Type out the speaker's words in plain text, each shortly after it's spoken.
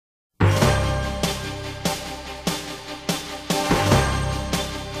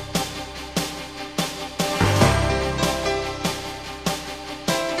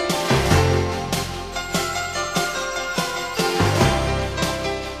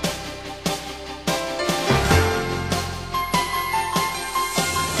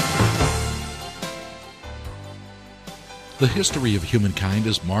The history of humankind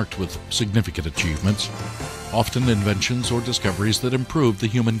is marked with significant achievements, often inventions or discoveries that improve the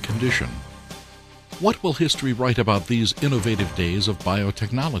human condition. What will history write about these innovative days of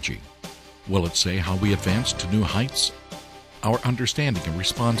biotechnology? Will it say how we advanced to new heights, our understanding in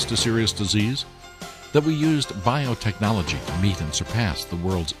response to serious disease, that we used biotechnology to meet and surpass the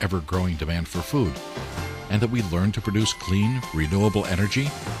world's ever-growing demand for food, and that we learned to produce clean, renewable energy?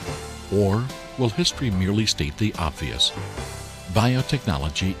 Or will history merely state the obvious?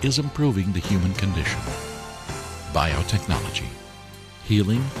 Biotechnology is improving the human condition. Biotechnology,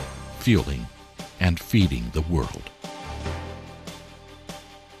 healing, fueling, and feeding the world.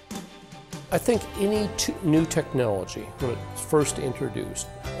 I think any new technology, when it's first introduced,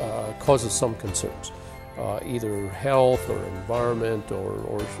 causes some concerns, either health or environment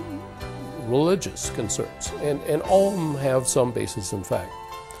or religious concerns, and all of them have some basis in fact.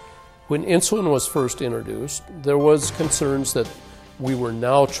 When insulin was first introduced, there was concerns that we were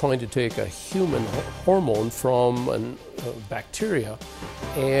now trying to take a human hormone from a bacteria,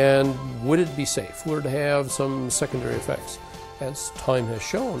 and would it be safe? Would it have some secondary effects? As time has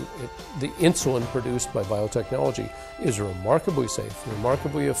shown, the insulin produced by biotechnology is remarkably safe,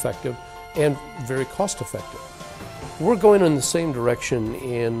 remarkably effective, and very cost effective. We're going in the same direction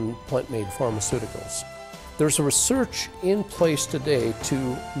in plant-made pharmaceuticals. There's a research in place today to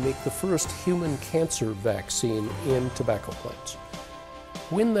make the first human cancer vaccine in tobacco plants.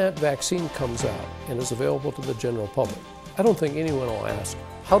 When that vaccine comes out and is available to the general public, I don't think anyone will ask,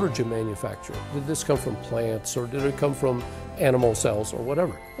 how did you manufacture it? Did this come from plants, or did it come from animal cells, or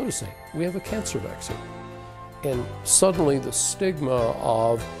whatever? They'll just say, we have a cancer vaccine. And suddenly the stigma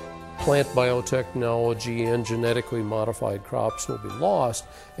of plant biotechnology and genetically modified crops will be lost,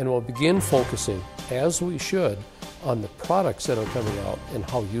 and we'll begin focusing, as we should, on the products that are coming out and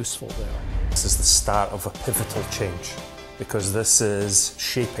how useful they are. This is the start of a pivotal change, because this is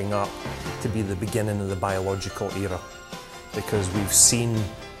shaping up to be the beginning of the biological era, because we've seen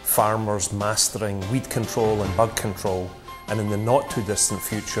farmers mastering weed control and bug control, and in the not too distant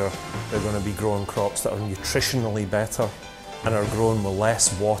future they're going to be growing crops that are nutritionally better and are grown with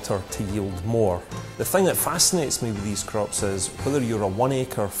less water to yield more. The thing that fascinates me with these crops is whether you're a 1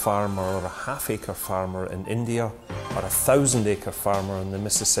 acre farmer or a half-acre farmer in India or a 1,000-acre farmer in the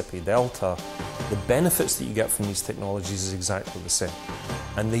Mississippi Delta, the benefits that you get from these technologies is exactly the same.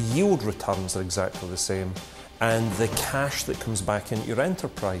 And the yield returns are exactly the same. And the cash that comes back into your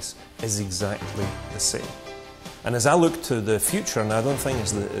enterprise is exactly the same. And as I look to the future, and I don't think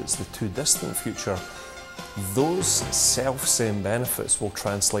it's the too distant future, those self-same benefits will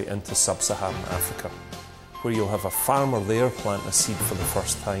translate into sub-Saharan Africa, where you'll have a farmer there planting a seed for the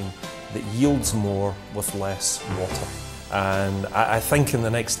first time that yields more with less water. And I think in the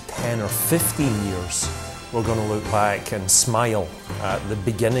next 10 or 15 years, we're going to look back and smile at the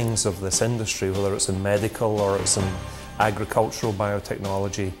beginnings of this industry, whether it's in medical or it's in agricultural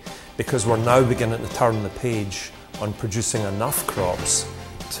biotechnology, because we're now beginning to turn the page on producing enough crops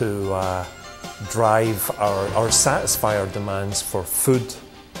to drive or satisfy our demands for food,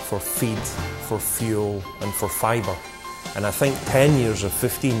 for feed, for fuel and for fibre. And I think 10 years or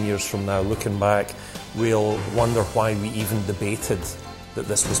 15 years from now, looking back, we'll wonder why we even debated that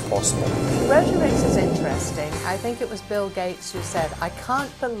this was possible. Rotarix is interesting. I think it was Bill Gates who said, I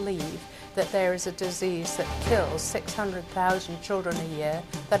can't believe that there is a disease that kills 600,000 children a year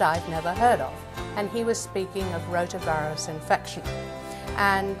that I've never heard of. And he was speaking of rotavirus infection.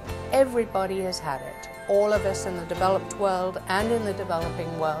 And everybody has had it, all of us in the developed world and in the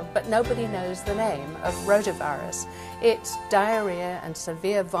developing world, but nobody knows the name of rotavirus. It's diarrhea and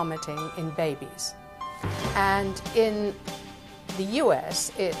severe vomiting in babies. And in the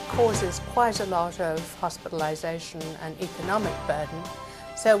US, it causes quite a lot of hospitalization and economic burden.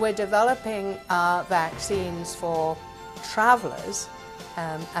 So we're developing vaccines for travelers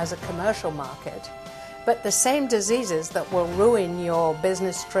as a commercial market. But the same diseases that will ruin your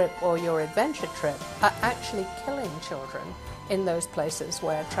business trip or your adventure trip are actually killing children in those places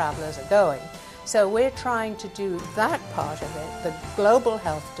where travelers are going. So we're trying to do that part of it, the global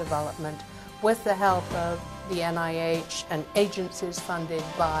health development, with the help of the NIH and agencies funded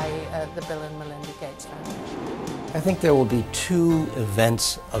by the Bill and Melinda Gates Foundation. I think there will be two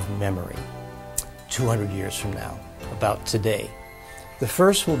events of memory 200 years from now about today. The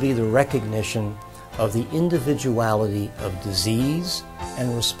first will be the recognition of the individuality of disease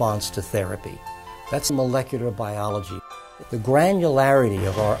and response to therapy. That's molecular biology. The granularity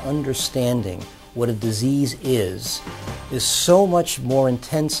of our understanding what a disease is so much more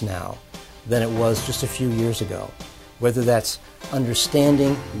intense now than it was just a few years ago. Whether that's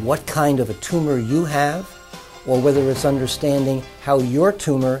understanding what kind of a tumor you have, or whether it's understanding how your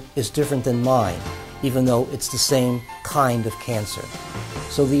tumor is different than mine, even though it's the same kind of cancer.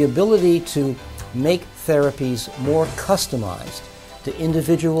 So the ability to make therapies more customized to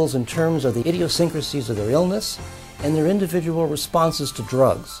individuals in terms of the idiosyncrasies of their illness and their individual responses to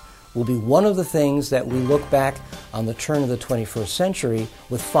drugs will be one of the things that we look back on the turn of the 21st century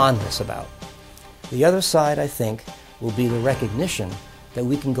with fondness about. The other side, I think, will be the recognition that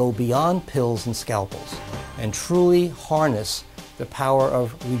we can go beyond pills and scalpels and truly harness the power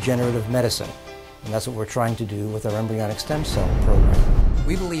of regenerative medicine. And that's what we're trying to do with our embryonic stem cell program.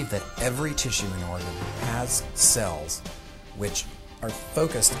 We believe that every tissue and organ has cells which are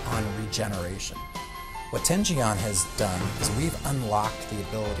focused on regeneration. What Tenjian has done is we've unlocked the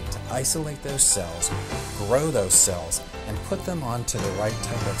ability to isolate those cells, grow those cells, and put them onto the right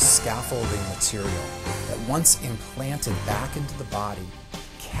type of scaffolding material that once implanted back into the body,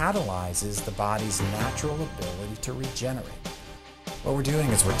 catalyzes the body's natural ability to regenerate. What we're doing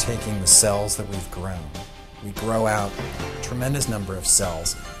is we're taking the cells that we've grown. We grow out a tremendous number of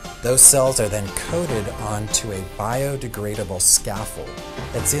cells. Those cells are then coated onto a biodegradable scaffold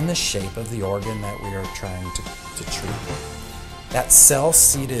that's in the shape of the organ that we are trying to treat. That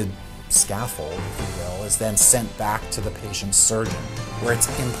cell-seeded scaffold, if you will, is then sent back to the patient's surgeon, where it's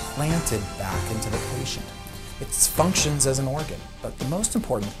implanted back into the patient. It functions as an organ, but the most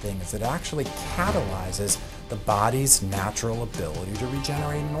important thing is it actually catalyzes the body's natural ability to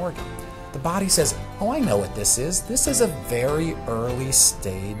regenerate an organ. The body says, oh, I know what this is. This is a very early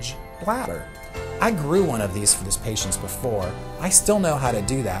stage bladder. I grew one of these for this patient before. I still know how to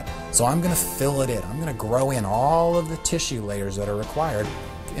do that, so I'm going to fill it in. I'm going to grow in all of the tissue layers that are required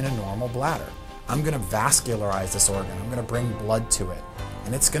in a normal bladder. I'm going to vascularize this organ. I'm going to bring blood to it,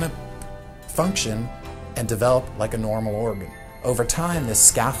 and it's going to function and develop like a normal organ. Over time, this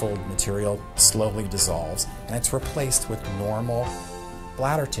scaffold material slowly dissolves, and it's replaced with normal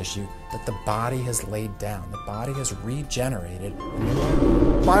bladder tissue that the body has laid down. The body has regenerated.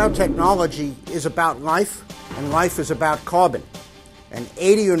 Biotechnology is about life, and life is about carbon. And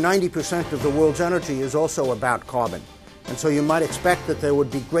 80 or 90% of the world's energy is also about carbon. And so you might expect that there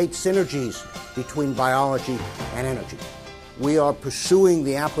would be great synergies between biology and energy. We are pursuing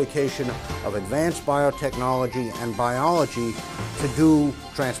the application of advanced biotechnology and biology to do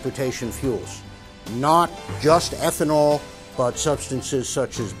transportation fuels. Not just ethanol, but substances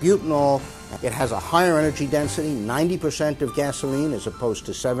such as butanol. It has a higher energy density, 90% of gasoline as opposed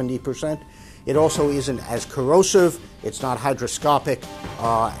to 70%. It also isn't as corrosive, it's not hydroscopic,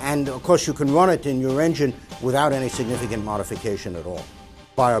 and of course you can run it in your engine without any significant modification at all.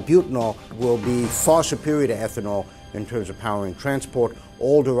 Biobutanol will be far superior to ethanol in terms of powering transport,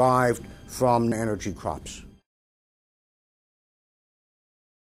 all derived from energy crops.